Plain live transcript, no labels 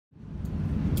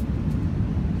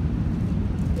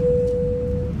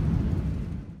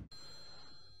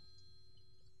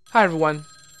Hi everyone,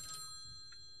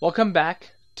 welcome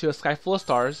back to A Sky Full of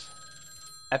Stars,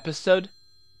 episode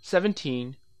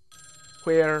 17,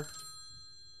 where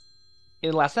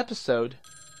in the last episode,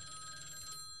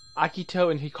 Akito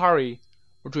and Hikari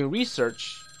were doing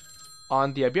research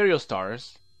on the Albireo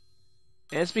stars,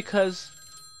 and it's because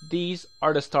these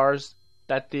are the stars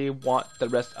that they want the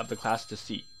rest of the class to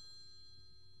see.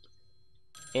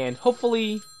 And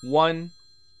hopefully,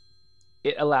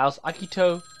 it allows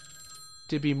Akito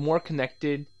to be more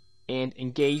connected and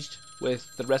engaged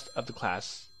with the rest of the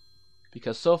class,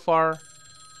 because so far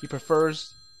he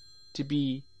prefers to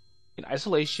be in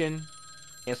isolation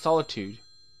and solitude.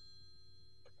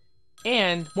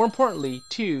 And more importantly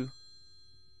too,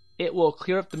 it will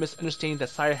clear up the misunderstanding that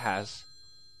Saya has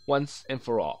once and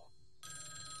for all.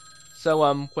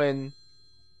 So when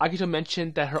Akito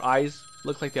mentioned that her eyes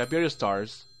look like the Albireo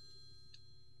stars,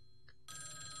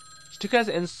 she took it as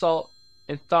an insult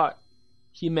and thought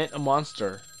he meant a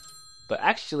monster, but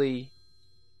actually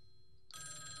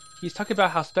he's talking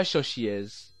about how special she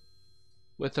is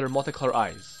with her multicolored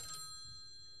eyes.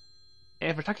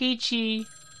 And for Takeichi,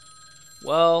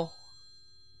 well,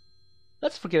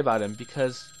 let's forget about him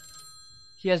because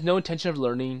he has no intention of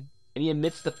learning, and he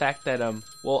admits the fact that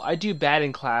well, I do bad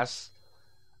in class,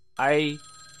 I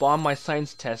bomb my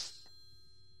science tests,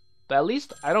 but at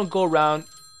least I don't go around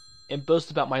and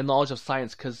boast about my knowledge of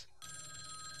science, because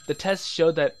the tests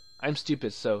show that I'm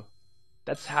stupid, so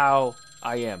that's how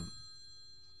I am.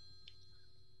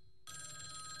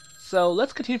 So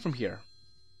let's continue from here.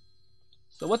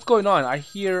 So what's going on? I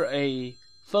hear a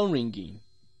phone ringing.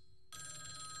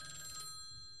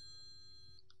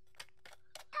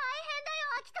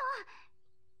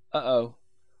 Uh-oh.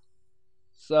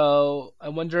 So I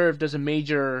wonder if there's a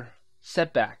major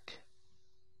setback.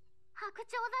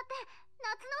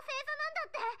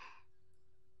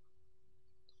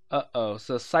 Uh-oh,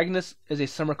 so Cygnus is a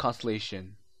summer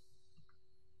constellation.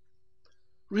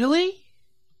 Really?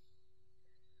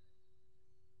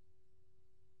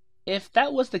 If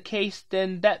that was the case,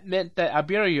 then that meant that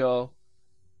Albireo,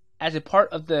 as a part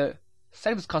of the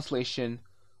Cygnus constellation,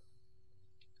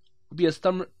 would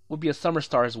be a summer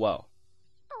star as well.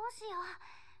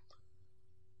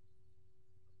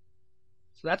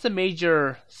 So that's a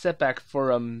major setback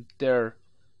for their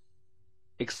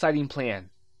exciting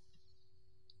plan.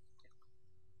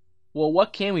 Well,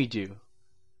 what can we do?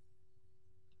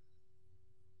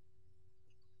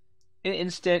 In an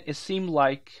instant, it seemed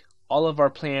like all of our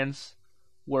plans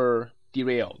were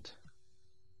derailed.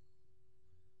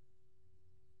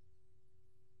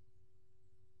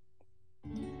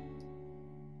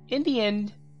 In the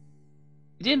end,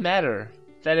 it didn't matter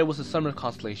that it was a summer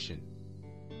constellation.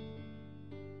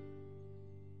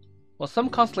 While some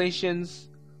constellations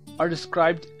are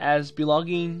described as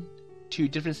belonging to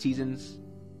different seasons,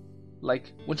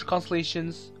 like winter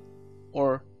constellations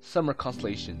or summer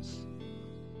constellations.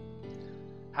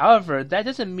 However, that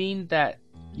doesn't mean that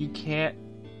you can't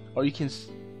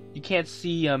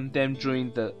see them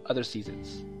during the other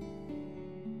seasons.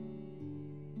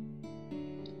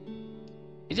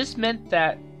 It just meant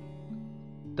that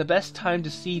the best time to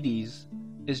see these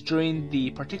is during the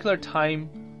particular time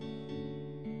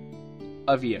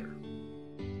of year.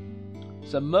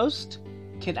 So most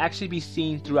can actually be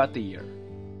seen throughout the year.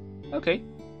 Okay.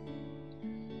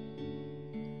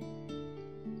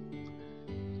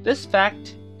 This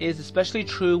fact is especially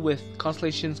true with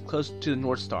constellations close to the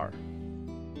North Star.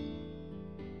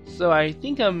 So I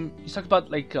think you talked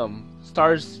about like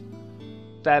stars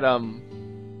that I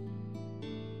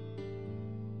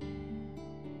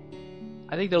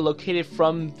think they're located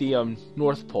from the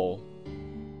North Pole.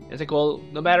 And it's like, well,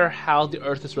 no matter how the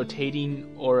Earth is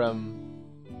rotating or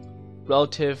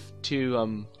relative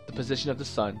to the position of the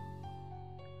sun,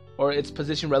 or its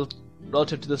position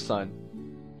relative to the sun,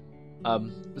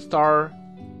 the star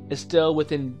is still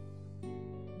within.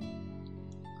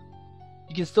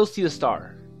 You can still see the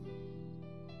star.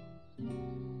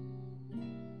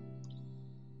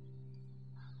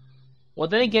 Well,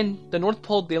 then again, the North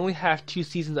Pole, they only have 2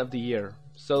 seasons of the year,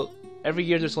 so every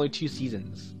year there's only 2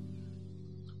 seasons.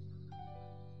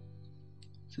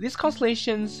 So these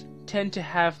constellations tend to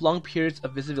have long periods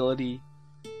of visibility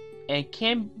and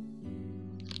can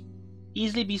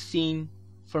easily be seen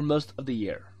for most of the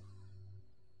year.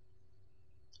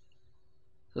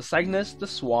 The Cygnus, the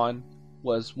Swan,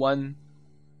 was one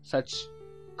such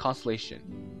constellation.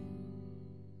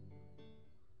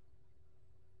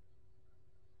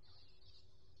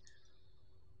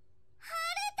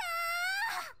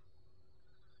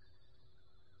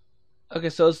 Okay,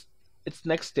 so it's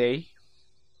next day.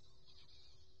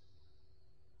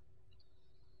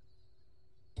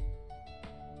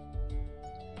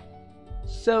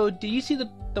 So, did you see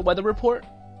the weather report?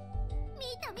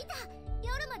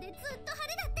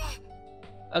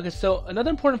 Okay, so another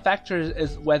important factor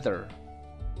is weather.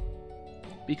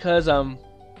 Because,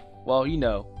 well, you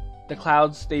know, the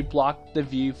clouds, they block the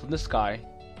view from the sky.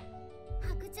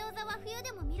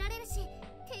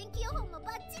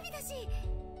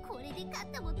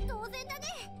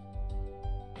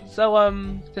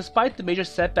 So, despite the major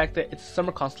setback that it's a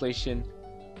summer constellation,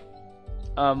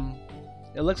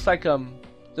 it looks like,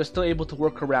 they're still able to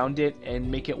work around it and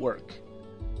make it work.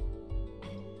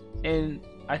 And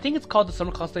I think it's called the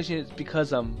summer constellation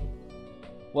because,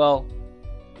 well,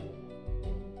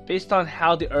 based on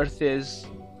how the Earth is,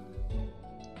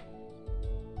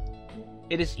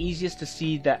 it is easiest to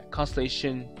see that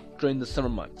constellation during the summer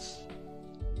months.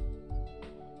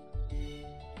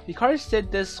 Hikari said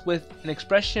this with an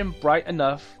expression bright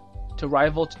enough to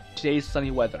rival today's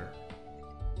sunny weather.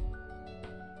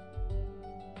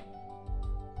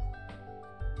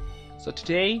 So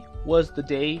today was the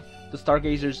day the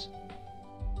stargazers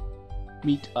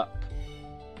meet up.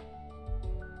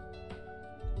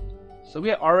 So we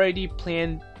had already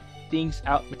planned things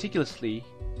out meticulously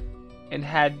and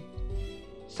had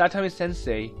Satami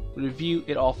Sensei review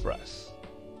it all for us.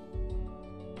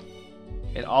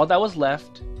 And all that was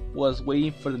left was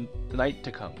waiting for the night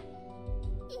to come.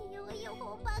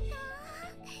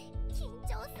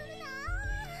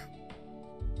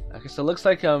 Okay, so it looks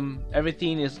like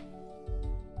everything is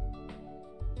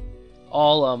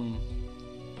all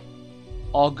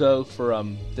go for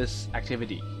this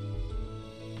activity.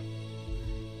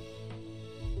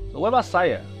 But what about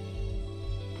Saya?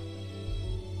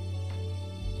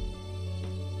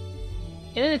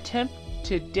 In an attempt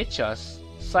to ditch us,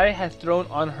 Saya had thrown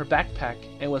on her backpack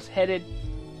and was headed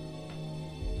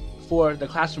for the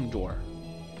classroom door.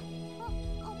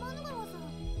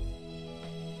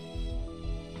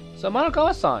 So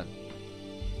Amanagawa-san,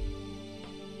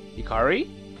 Hikari?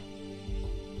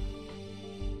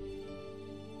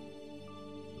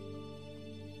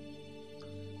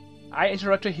 I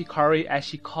interrupted Hikari as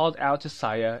she called out to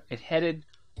Saya and headed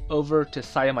over to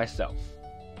Saya myself.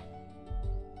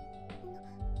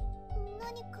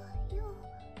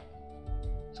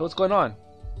 So what's going on?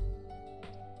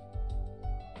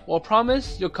 Well,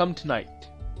 promise you'll come tonight.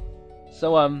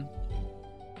 So an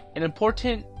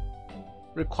important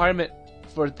requirement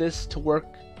for this to work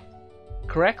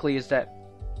correctly is that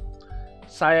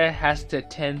Saya has to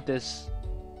attend this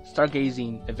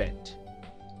stargazing event.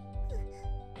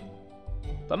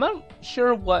 But I'm not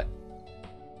sure what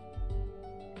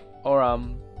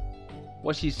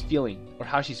she's feeling or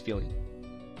how she's feeling.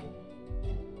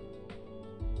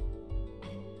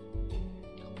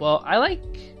 Well, I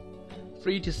like for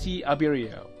you to see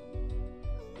Albireo.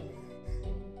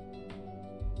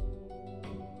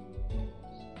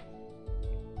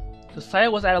 So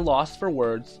Saya was at a loss for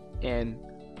words and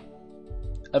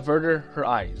averted her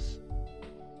eyes.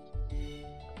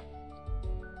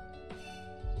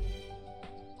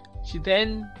 She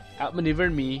then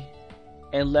outmaneuvered me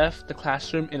and left the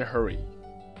classroom in a hurry.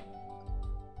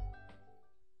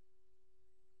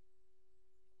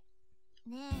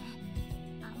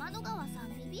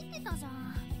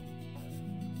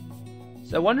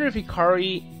 So I wonder if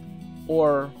Hikari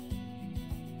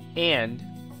and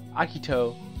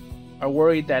Akito are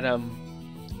worried that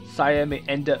Saya may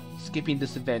end up skipping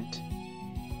this event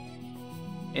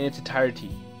in its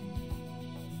entirety.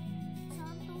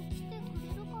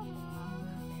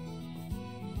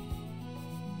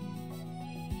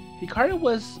 Hikari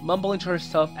was mumbling to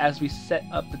herself as we set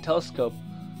up the telescope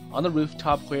on the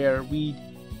rooftop where we'd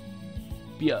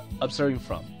be observing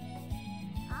from.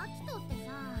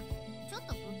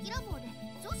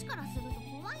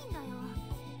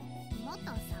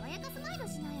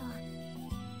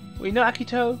 Well, you know,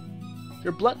 Akito,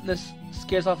 your bluntness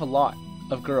scares off a lot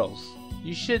of girls.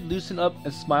 You should loosen up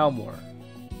and smile more.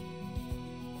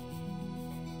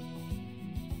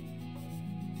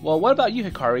 Well, what about you,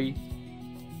 Hikari?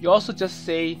 You also just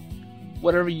say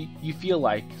whatever you feel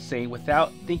like saying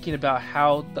without thinking about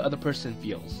how the other person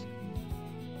feels.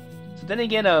 So then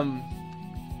again,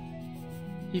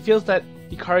 he feels that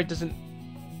Hikari doesn't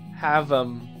have a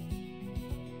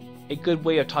good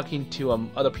way of talking to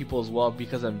other people as well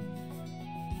because of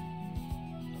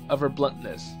her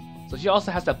bluntness. So she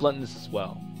also has that bluntness as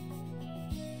well.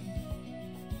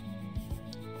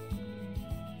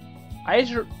 I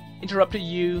interrupted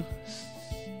you.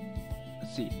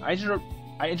 Let's see. I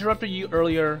interrupted you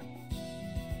earlier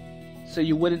so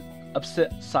you wouldn't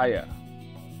upset Saya.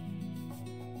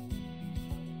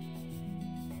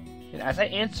 And as I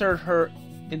answered her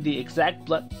in the exact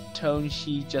blunt tone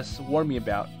she just warned me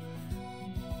about,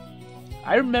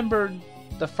 I remembered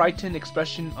the frightened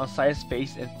expression on Saya's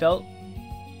face and felt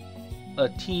a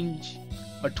twinge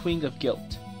of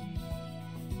guilt.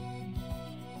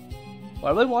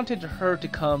 Well, I really wanted her to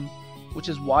come, which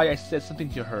is why I said something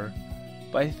to her,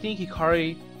 but I think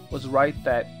Hikari was right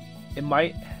that it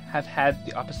might have had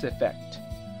the opposite effect.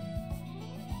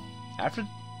 After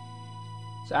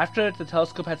the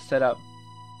telescope had set up,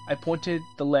 I pointed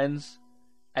the lens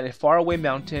at a faraway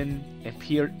mountain and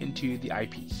peered into the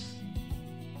eyepiece.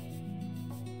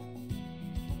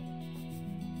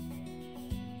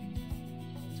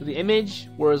 So the image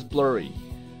was blurry.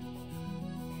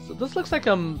 So this looks like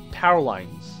power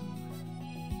lines.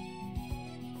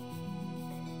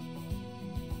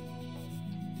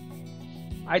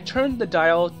 I turned the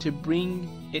dial to bring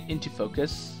it into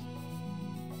focus.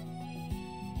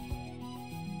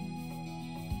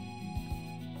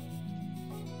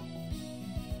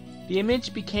 The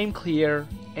image became clear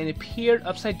and appeared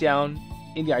upside down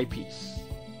in the eyepiece.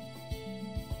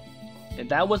 And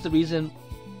that was the reason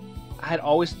I had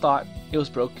always thought it was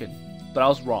broken, but I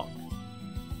was wrong.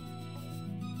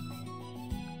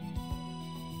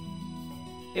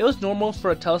 It was normal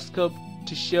for a telescope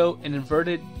to show an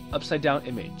inverted upside down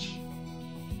image.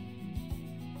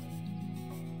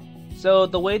 So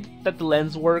the way that the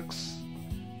lens works,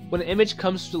 when an image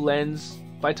comes to the lens,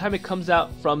 by the time it comes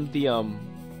out from the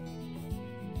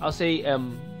I'll say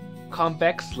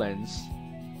convex lens,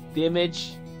 the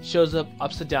image shows up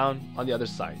upside down on the other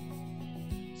side.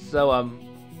 So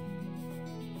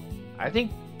I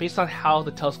think based on how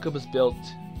the telescope is built,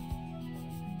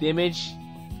 the image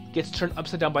gets turned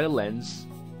upside down by the lens.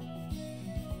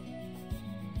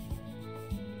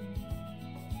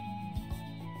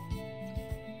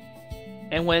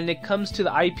 And when it comes to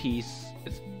the eyepiece,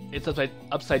 it's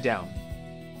upside down.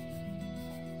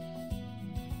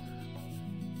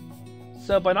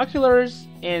 So binoculars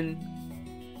and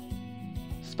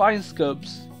spotting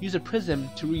scopes use a prism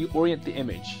to reorient the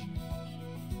image.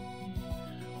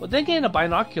 Well, then again, in a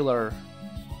binocular,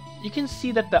 you can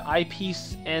see that the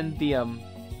eyepiece and the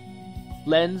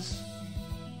lens,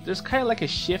 there's kind of like a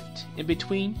shift in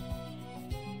between,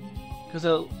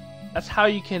 because that's how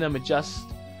you can adjust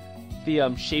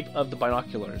the shape of the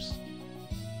binoculars.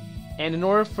 And in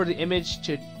order for the image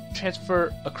to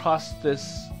transfer across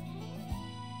this,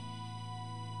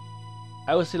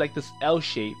 I would say like this L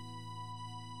shape,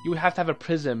 you would have to have a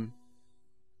prism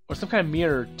or some kind of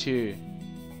mirror to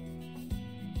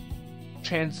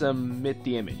transmit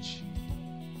the image.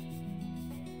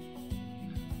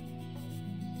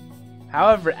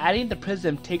 However, adding the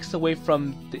prism takes away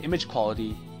from the image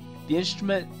quality. The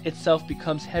instrument itself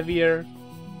becomes heavier,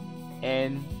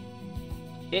 and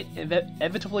it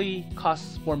inevitably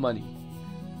costs more money.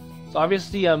 So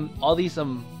obviously, all these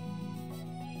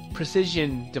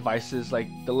precision devices like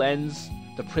the lens,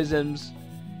 the prisms,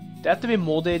 they have to be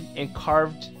molded and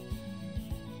carved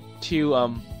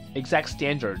to exact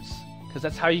standards, because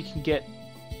that's how you can get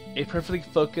a perfectly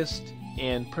focused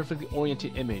and perfectly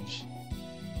oriented image.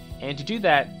 And to do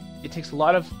that, it takes a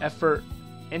lot of effort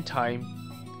and time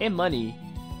and money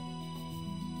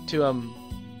to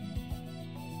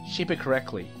shape it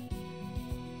correctly.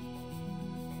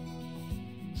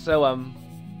 So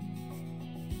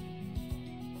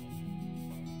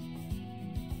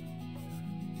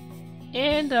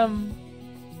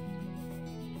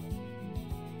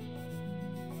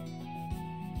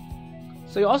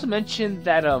so you also mentioned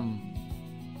that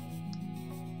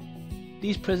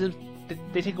these prisms,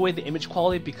 they take away the image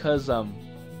quality because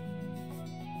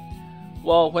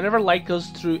well, whenever light goes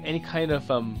through any kind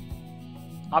of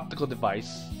optical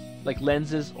device like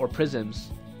lenses or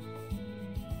prisms,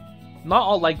 not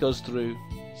all light goes through.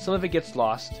 Some of it gets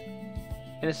lost,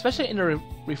 and especially in a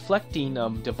reflecting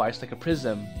device like a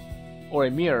prism or a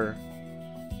mirror,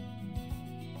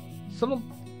 some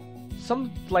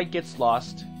light gets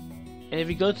lost, and if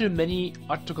you go through many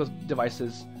optical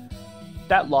devices,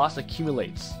 that loss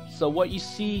accumulates. So what you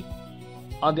see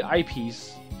on the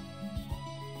eyepiece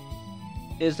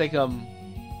is like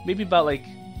maybe about like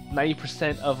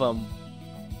 90% of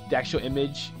the actual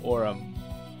image, or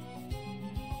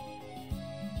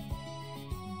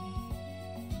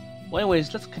well,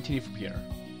 anyways, let's continue from here.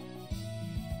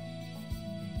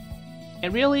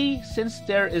 And really, since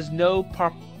there is no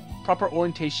proper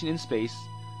orientation in space,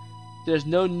 there's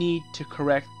no need to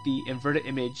correct the inverted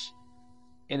image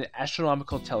in an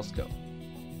astronomical telescope.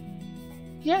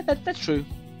 Yeah, that's true.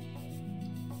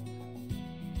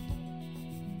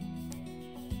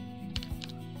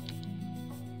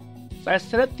 So I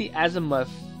set up the azimuth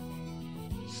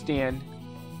stand,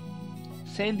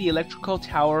 setting the electrical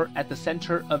tower at the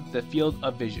center of the field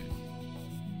of vision.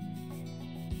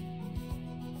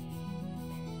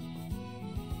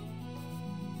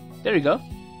 There you go.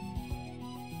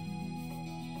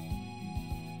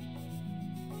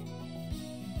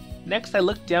 Next, I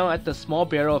look down at the small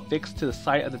barrel affixed to the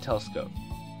side of the telescope.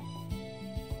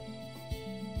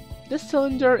 This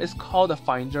cylinder is called a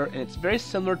finder, and it's very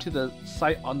similar to the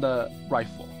sight on the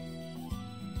rifle.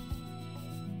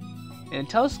 In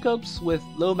telescopes with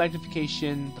low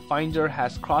magnification, the finder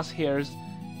has crosshairs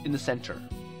in the center.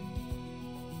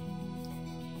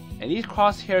 And these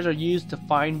crosshairs are used to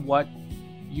find what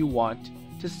you want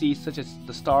to see, such as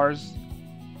the stars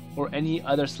or any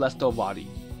other celestial body.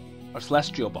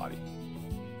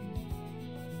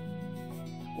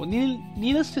 Well,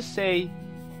 needless to say,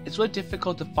 it's really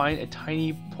difficult to find a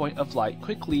tiny point of light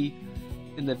quickly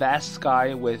in the vast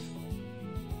sky with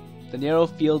the narrow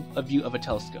field of view of a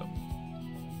telescope.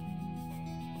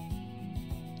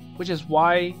 Which is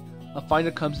why a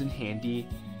finder comes in handy.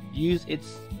 Use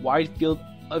its wide field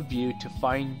of view to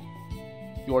find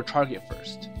your target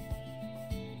first.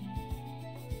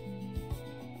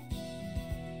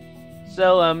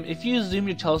 So if you zoom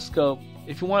your telescope,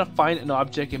 if you want to find an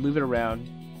object and move it around,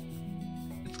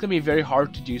 it's going to be very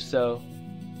hard to do so.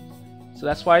 So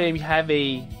that's why you have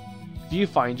a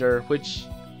viewfinder which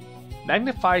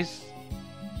magnifies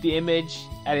the image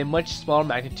at a much smaller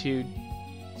magnitude.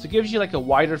 So it gives you like a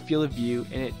wider field of view,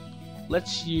 and it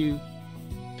lets you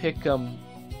pick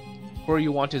where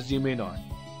you want to zoom in on.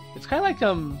 It's kind of like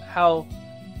how,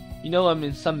 you know,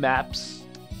 in some maps,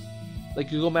 like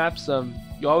Google Maps,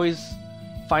 you always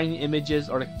find images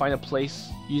or like find a place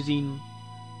using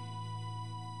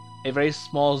a very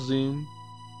small zoom,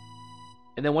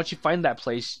 and then once you find that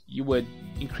place, you would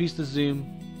increase the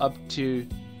zoom up to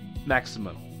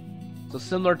maximum. So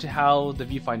similar to how the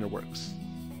viewfinder works.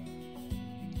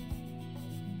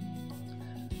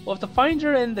 Well, if the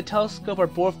finder and the telescope are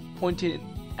both pointed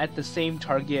at the same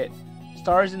target,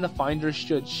 stars in the finder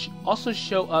should also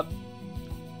show up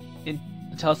in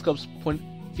the telescope's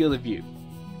field of view.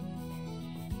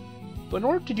 But in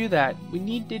order to do that, we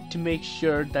needed to make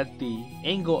sure that the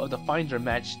angle of the finder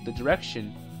matched the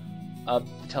direction of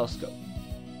the telescope.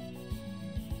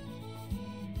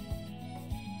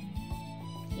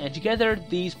 And together,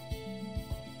 these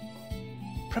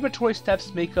preparatory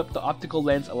steps make up the optical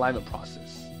lens alignment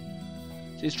process.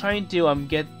 So he's trying to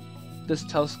get this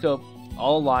telescope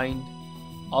all aligned,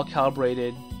 all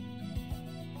calibrated,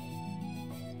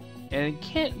 and it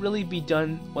can't really be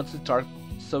done once it's dark,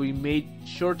 so we made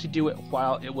sure to do it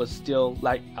while it was still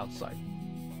light outside.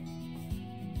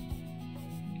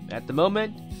 At the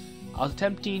moment, I was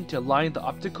attempting to align the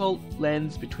optical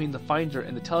lens between the finder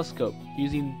and the telescope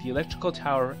using the electrical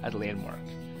tower as a landmark.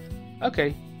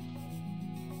 Okay.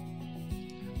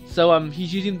 So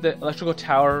he's using the electrical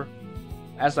tower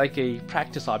as like a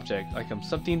practice object, like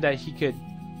something that he could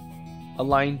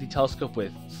align the telescope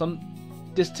with, some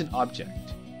distant object.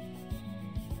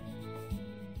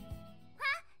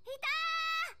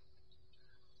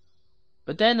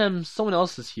 But then someone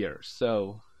else is here,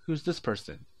 so who's this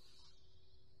person?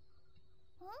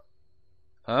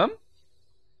 Huh?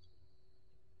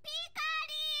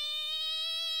 Pikarin!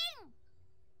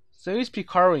 So who's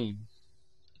Pikarin?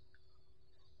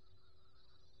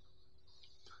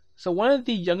 So one of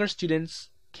the younger students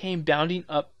came bounding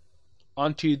up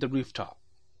onto the rooftop.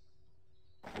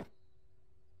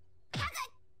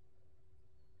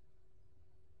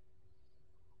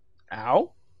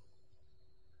 Ow?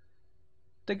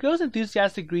 The girl's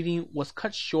enthusiastic greeting was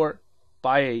cut short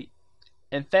by an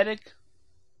emphatic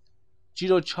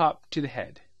judo chop to the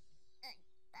head.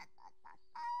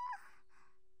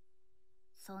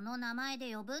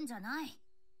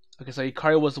 Okay, so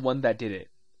Hikari was the one that did it.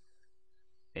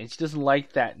 And she doesn't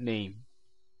like that name,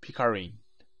 Pikarin.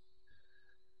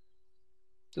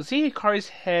 So seeing Hikari's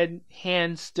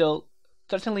hand still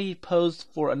threateningly posed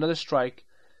for another strike,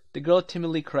 the girl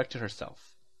timidly corrected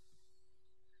herself.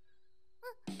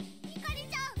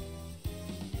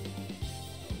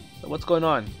 So what's going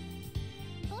on?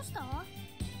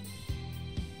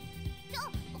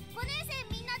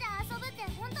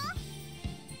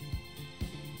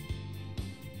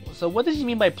 So what does he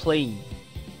mean by playing?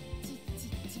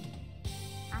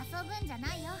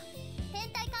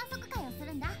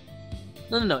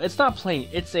 No, it's not playing.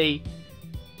 It's a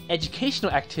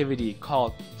educational activity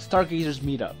called Stargazers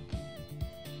Meetup.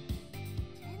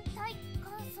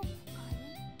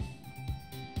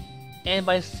 And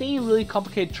by saying really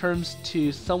complicated terms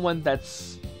to someone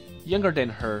that's younger than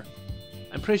her,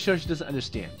 I'm pretty sure she doesn't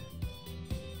understand.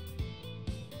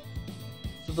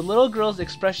 So the little girl's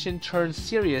expression turned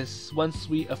serious once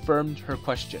we affirmed her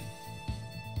question.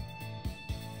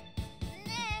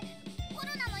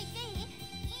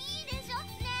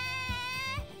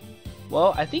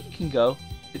 Well, I think you can go.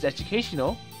 It's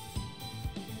educational.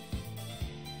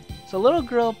 So the little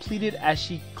girl pleaded as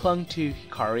she clung to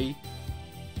Hikari,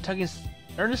 tugging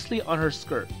earnestly on her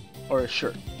skirt, or her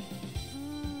shirt.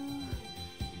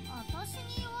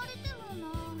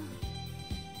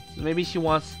 So maybe she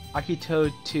wants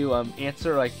Akito to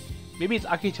answer, like, maybe it's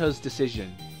Akito's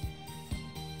decision.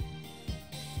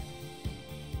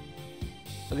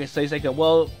 Okay, so he's like,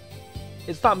 well,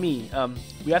 it's not me.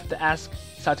 We have to ask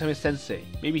Satome Sensei.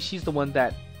 Maybe she's the one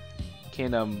that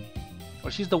can,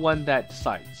 or she's the one that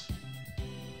decides.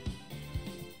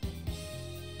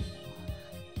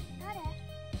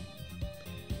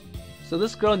 So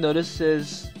this girl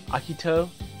notices Akito.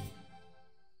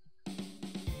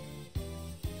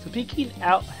 So peeking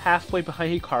out halfway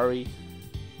behind Hikari,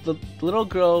 the little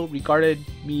girl regarded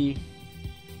me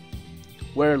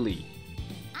warily.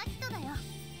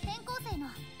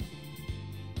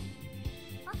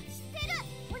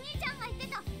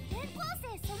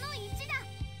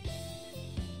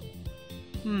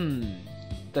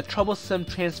 The troublesome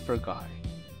transfer guy.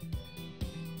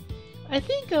 I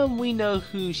think we know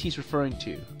who she's referring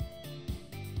to.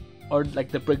 Or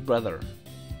like the Big Brother.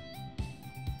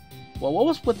 Well, what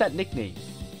was with that nickname?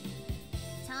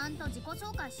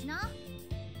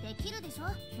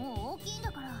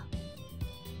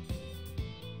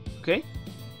 Okay.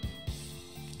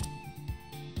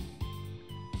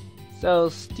 So,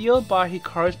 steeled by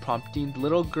Hikari's prompting, the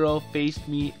little girl faced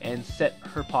me and set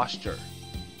her posture.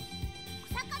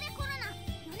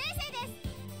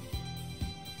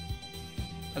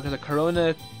 Okay, so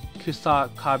Korona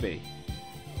Kusakabe.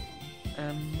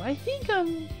 I think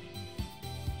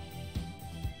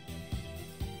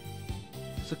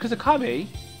so Kusakabe.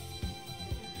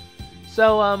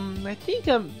 So I think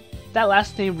that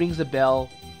last name rings a bell,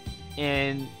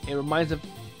 and it reminds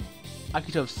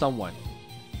Akito of someone.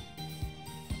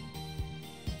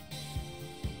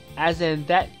 As in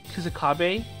that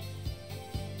Kusakabe.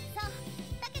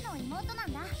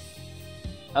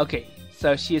 Okay,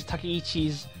 so she is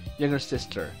Takeichi's younger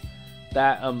sister.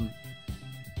 That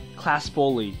class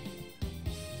bully.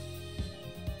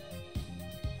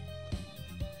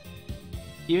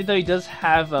 Even though he does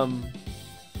have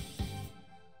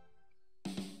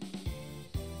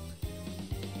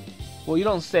well, you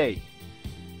don't say.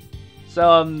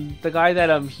 So the guy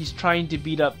that he's trying to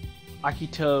beat up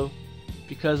Akito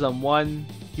because one,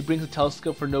 he brings a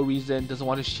telescope for no reason, doesn't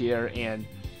want to share, and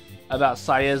about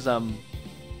Saya's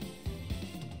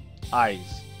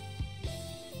eyes.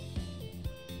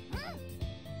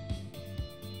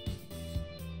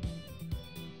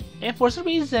 And for some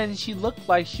reason, she looked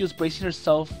like she was bracing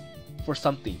herself for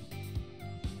something.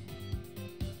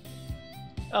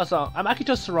 Oh, so I'm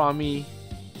Akito Sarami.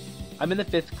 I'm in the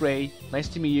 5th grade. Nice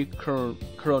to meet you,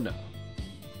 Korona.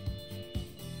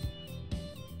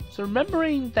 So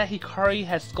remembering that Hikari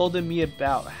had scolded me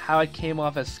about how I came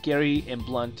off as scary and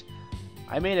blunt,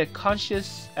 I made a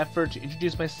conscious effort to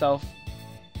introduce myself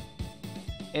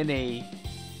in a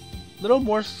little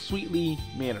more sweetly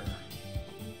manner.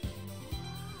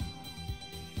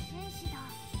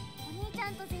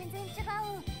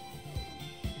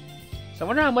 So I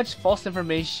wonder how much false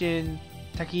information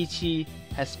Takeichi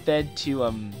has fed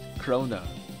to Korona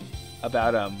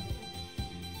about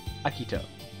Akito.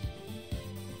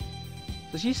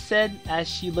 So she said as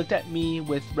she looked at me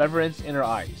with reverence in her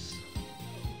eyes.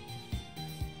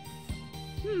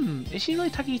 Is she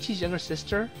really Takeichi's younger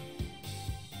sister?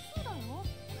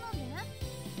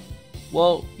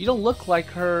 Well, you don't look like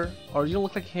her, or you don't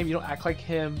look like him, you don't act like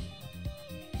him.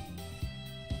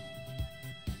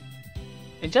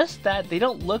 And just that, they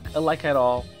don't look alike at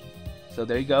all. So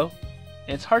there you go.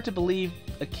 And it's hard to believe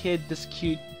a kid this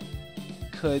cute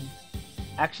could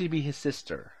actually be his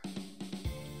sister.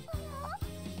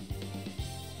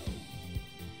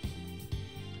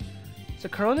 So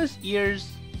Korona's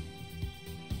ears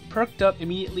perked up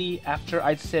immediately after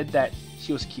I'd said that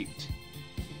she was cute.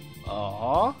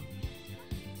 Aww.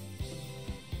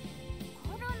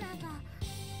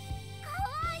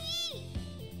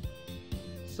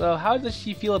 So how does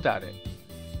she feel about it?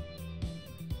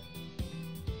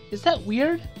 Is that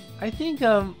weird? I think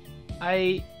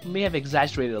I may have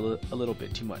exaggerated a little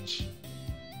bit too much.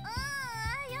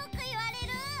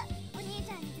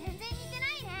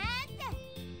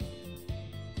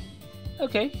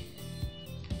 Okay.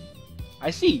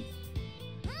 I see.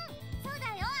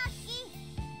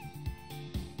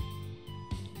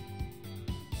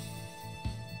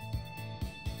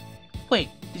 Wait,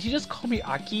 did she just call me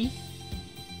Aki?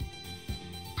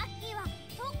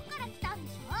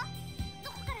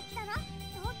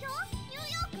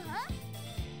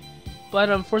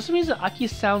 But for some reason Aki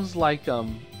sounds like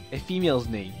a female's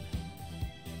name.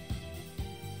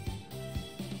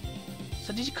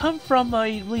 So did you come from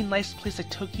a really nice place like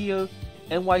Tokyo,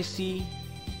 NYC?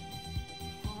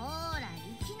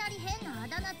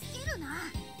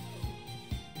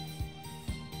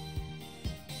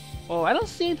 Well, I don't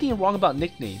see anything wrong about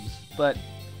nicknames, but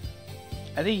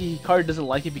I think Hikari doesn't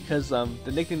like it because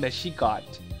the nickname that she got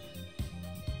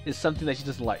is something that she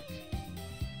doesn't like.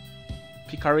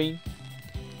 Pikarin.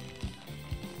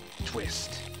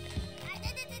 Twist.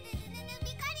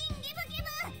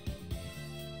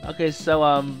 Okay, so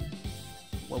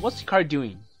well, what's Hikari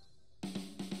doing?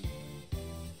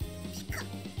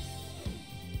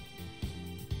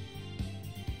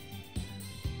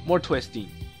 More twisting.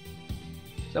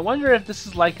 So I wonder if this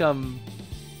is like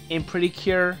in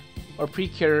Precure or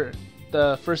Precure,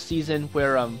 the first season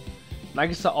where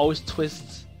Nagisa always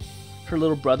twists her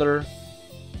little brother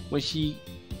when she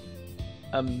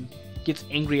gets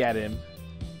angry at him.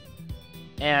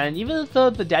 And even though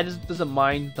the dad doesn't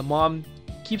mind, the mom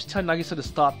keeps telling Nagisa to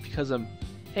stop because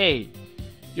hey,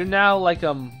 you're now like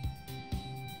a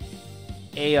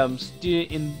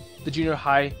student in the junior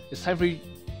high. It's time for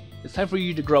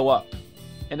you to grow up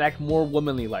and act more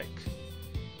womanly like.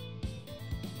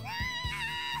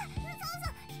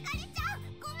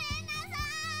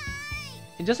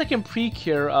 And just like in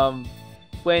Precure,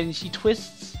 when she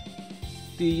twists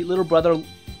the little brother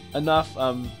enough,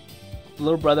 the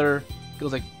little brother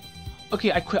goes like,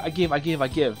 okay, I quit, I give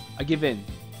in.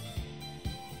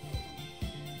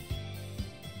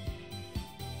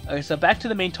 Okay, so back to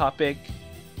the main topic.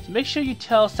 So make sure you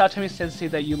tell Saotome Sensei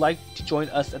that you'd like to join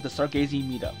us at the stargazing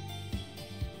meetup.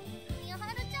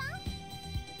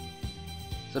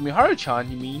 So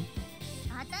Miharu-chan, you mean?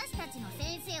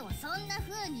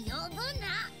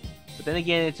 But then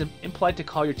again, it's impolite to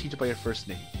call your teacher by your first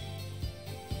name.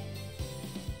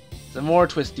 Some more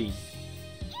twisting.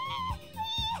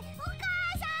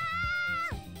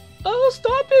 Oh,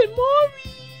 stop it,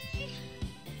 mommy!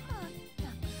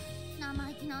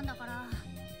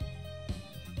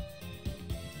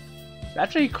 So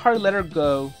after Hikari let her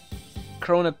go,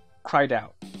 Korona cried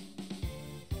out.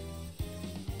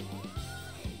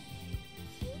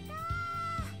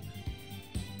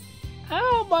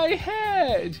 Ow, my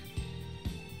head!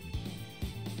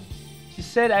 She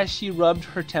said as she rubbed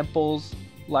her temples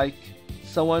like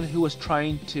someone who was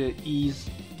trying to ease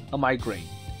a migraine.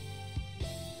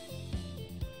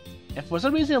 And for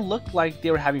some reason it looked like they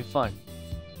were having fun.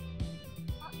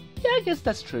 Yeah, I guess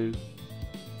that's true.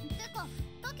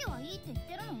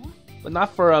 But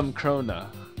not for Korona.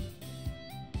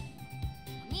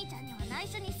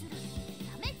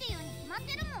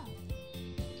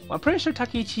 Well, I'm pretty sure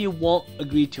Takeichi won't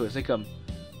agree to it. It's like because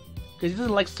he doesn't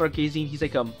like stargazing. He's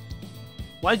like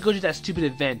why go to that stupid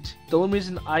event? The only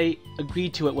reason I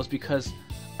agreed to it was because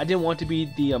I didn't want to be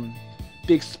the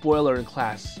big spoiler in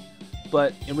class.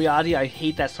 But in reality, I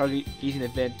hate that stargazing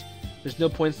event. There's no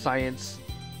point in science.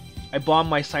 I bombed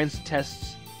my science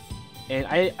tests, and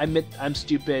I admit I'm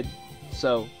stupid.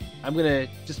 So I'm gonna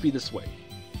just be this way.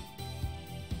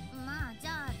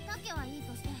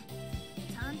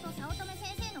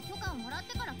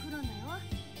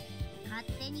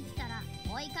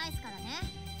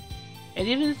 And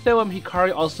even though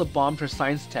Hikari also bombed her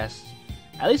science tests,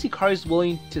 at least Hikari is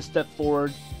willing to step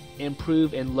forward,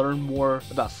 improve, and learn more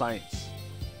about science.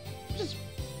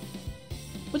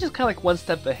 Which is kind of like one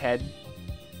step ahead.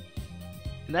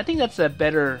 And I think that's a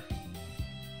better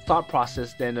thought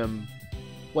process than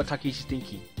what Takeichi's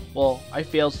thinking. Well, I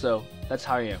failed, so that's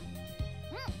how I am.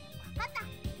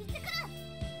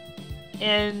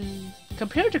 And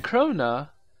compared to Korona,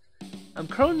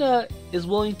 Korona is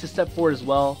willing to step forward as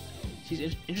well.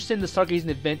 She's interested in the stargazing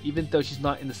event even though she's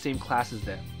not in the same class as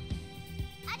them.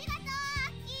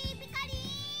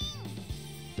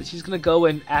 But she's gonna go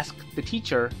and ask the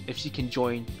teacher if she can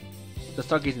join the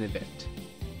stargazing event.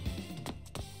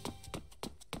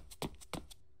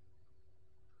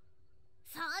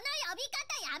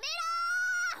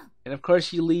 And of course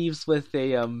she leaves with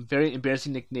a very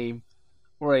embarrassing nickname,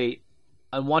 or a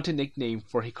unwanted nickname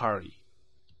for Hikari.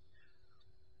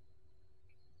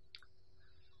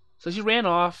 So she ran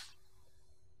off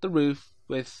the roof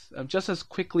with just as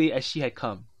quickly as she had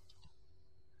come.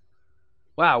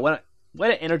 Wow, what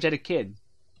an energetic kid.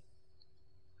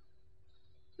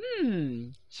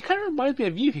 She kind of reminds me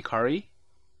of you, Hikari.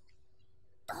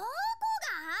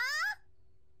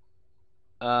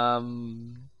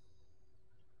 I'm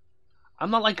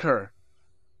not like her.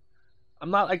 I'm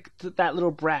not like that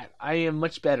little brat. I am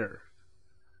much better.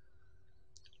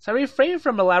 So I refrained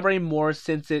from elaborating more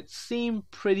since it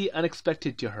seemed pretty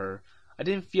unexpected to her. I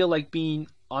didn't feel like being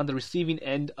on the receiving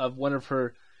end of one of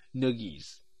her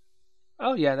noogies.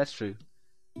 Oh yeah, that's true.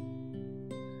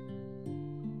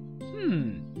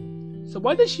 So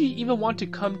why does she even want to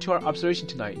come to our observation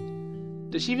tonight?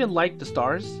 Does she even like the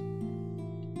stars?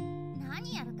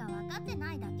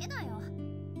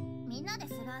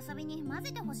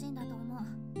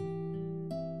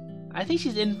 I think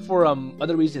she's in for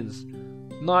other reasons,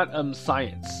 not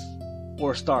science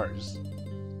or stars.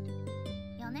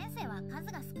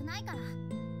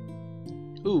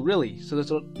 Ooh, really? So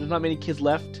there's not many kids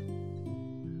left?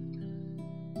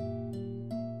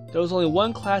 There was only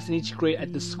one class in each grade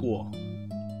at this school.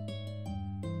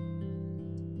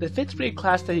 The 5th grade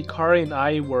class that Hikari and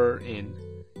I were in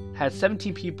had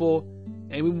 17 people,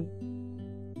 and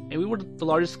we were the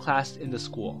largest class in the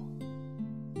school.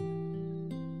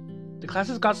 The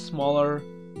classes got smaller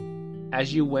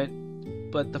as you went,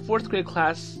 but the 4th grade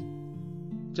class,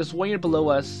 just 1 year below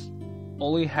us,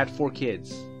 only had 4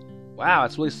 kids. Wow,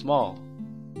 it's really small.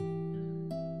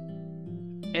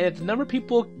 And if the number of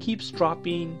people keeps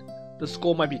dropping, the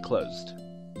school might be closed.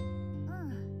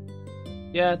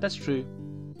 Yeah, that's true.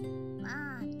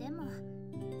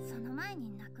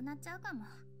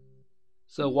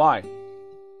 So why?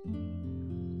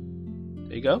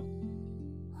 There you go.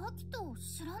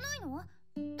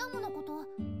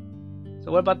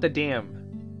 So what about the dam?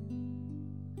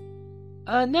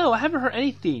 No, I haven't heard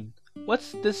anything.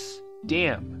 What's this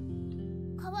dam?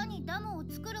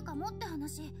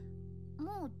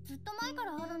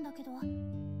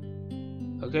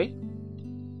 Okay.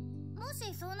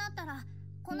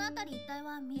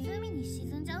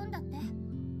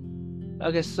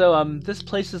 Okay, so this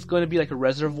place is going to be like a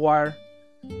reservoir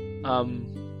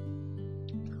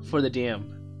for the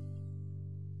dam.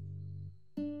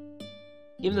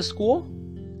 Even the school?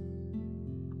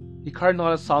 Hikari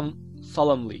nodded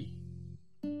solemnly.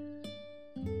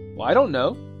 Well, I don't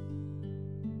know.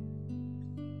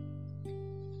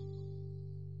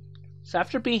 So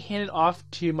after being handed off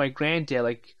to my granddad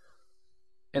like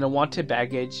an unwanted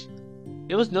baggage,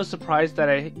 it was no surprise that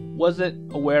I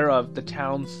wasn't aware of the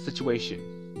town's situation.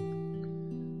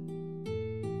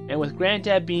 And with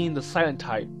granddad being the silent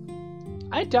type,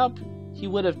 I doubt he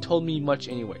would have told me much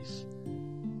anyways.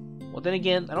 Well, then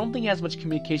again, I don't think he has much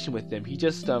communication with him. He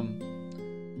just,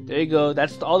 there you go,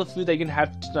 that's all the food that you're gonna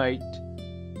have tonight.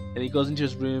 And he goes into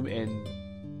his room and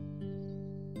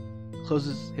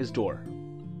closes his door.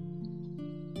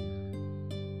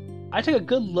 I took a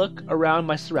good look around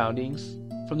my surroundings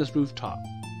from this rooftop.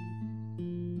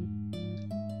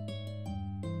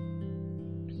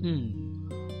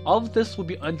 All of this would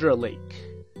be under a lake.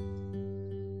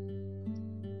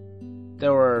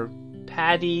 There were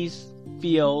paddies,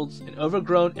 fields, and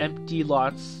overgrown empty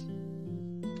lots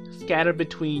scattered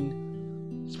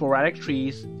between sporadic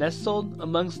trees. Nestled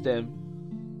amongst them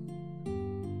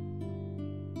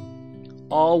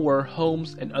all were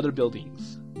homes and other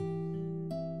buildings.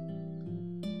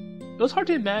 It was hard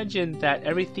to imagine that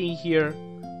everything here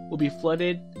would be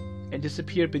flooded and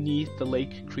disappear beneath the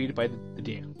lake created by the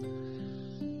dam.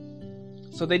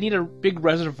 So they need a big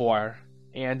reservoir,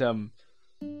 and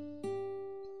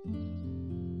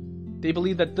they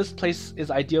believe that this place is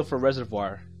ideal for a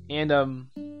reservoir. And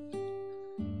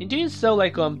in doing so,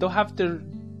 like they'll have to.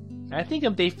 I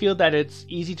think they feel that it's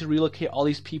easy to relocate all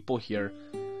these people here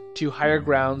to higher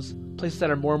grounds, places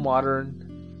that are more modern.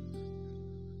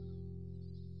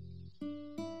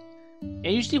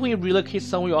 And usually when you relocate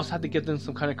someone, you also have to give them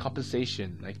some kind of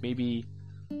compensation, like maybe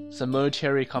some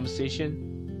monetary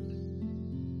compensation.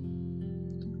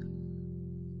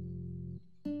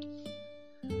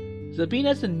 So being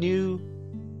as new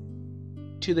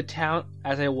to the town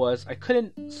as I was, I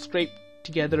couldn't scrape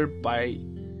together by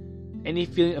any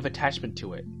feeling of attachment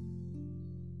to it.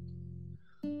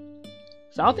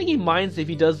 So I don't think he minds if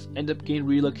he does end up getting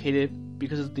relocated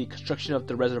because of the construction of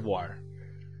the reservoir.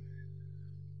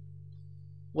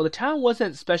 Well, the town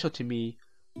wasn't special to me,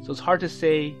 so it's hard to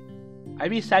say.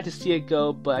 I'd be sad to see it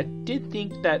go, but I did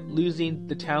think that losing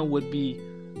the town would be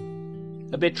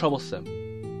a bit troublesome.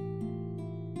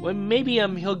 Well, maybe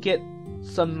he'll get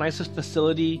some nicer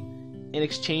facility in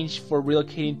exchange for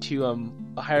relocating to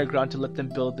a higher ground to let them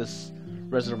build this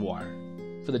reservoir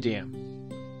for the dam.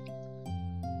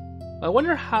 I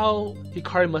wonder how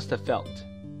Hikari must have felt.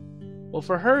 Well,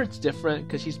 for her it's different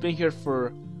because she's been here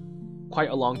for quite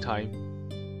a long time.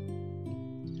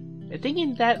 And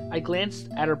thinking that, I glanced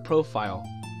at her profile,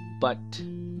 but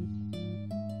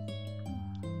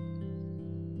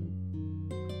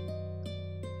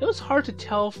it was hard to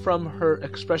tell from her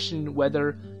expression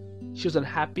whether she was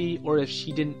unhappy or if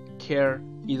she didn't care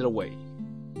either way.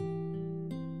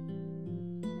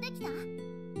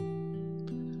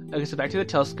 Okay, so back to the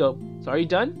telescope. So are you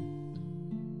done?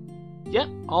 Yep,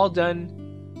 all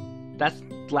done. That's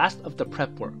the last of the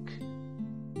prep work.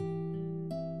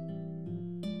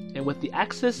 And with the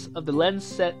axis of the lens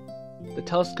set, the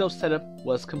telescope setup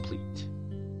was complete.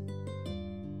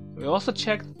 We also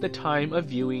checked the time of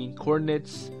viewing,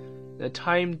 coordinates, and the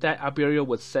time that Albireo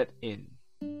would set in.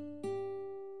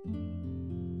 And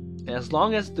as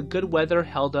long as the good weather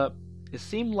held up, it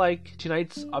seemed like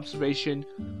tonight's observation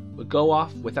would go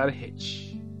off without a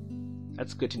hitch.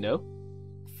 That's good to know.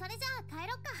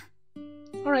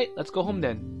 Alright, let's go home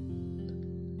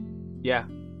then. Yeah.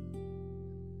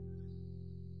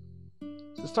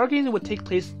 So stargazing would take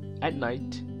place at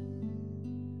night.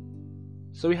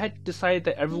 So we had decided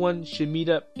that everyone should meet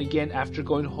up again after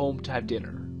going home to have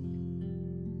dinner.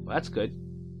 Well, that's good.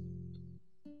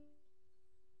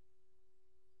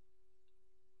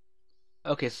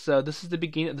 Okay, so this is the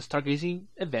beginning of the stargazing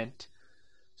event.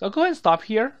 So I'll go ahead and stop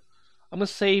here. I'm going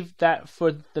to save that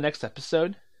for the next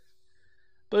episode.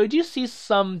 But we do see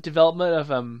some development of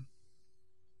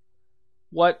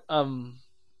what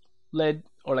led,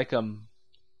 or like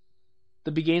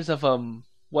the beginnings of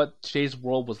what today's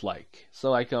world was like.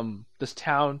 So like this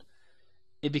town,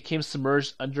 it became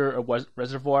submerged under a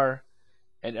reservoir,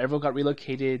 and everyone got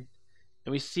relocated.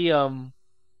 And we see how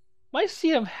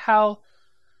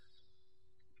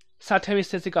Satemi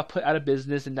Sensei got put out of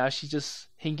business, and now she's just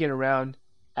hanging around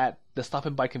at the stop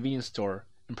and buy convenience store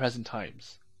in present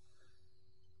times.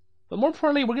 But more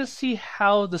importantly, we're gonna see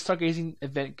how the stargazing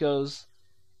event goes,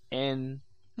 and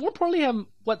more importantly,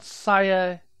 what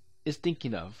Saya is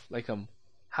thinking of. Like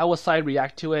how will Saya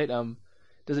react to it?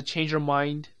 Does it change her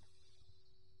mind?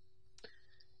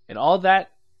 And all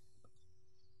that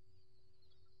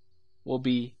will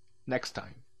be next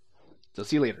time. So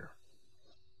see you later.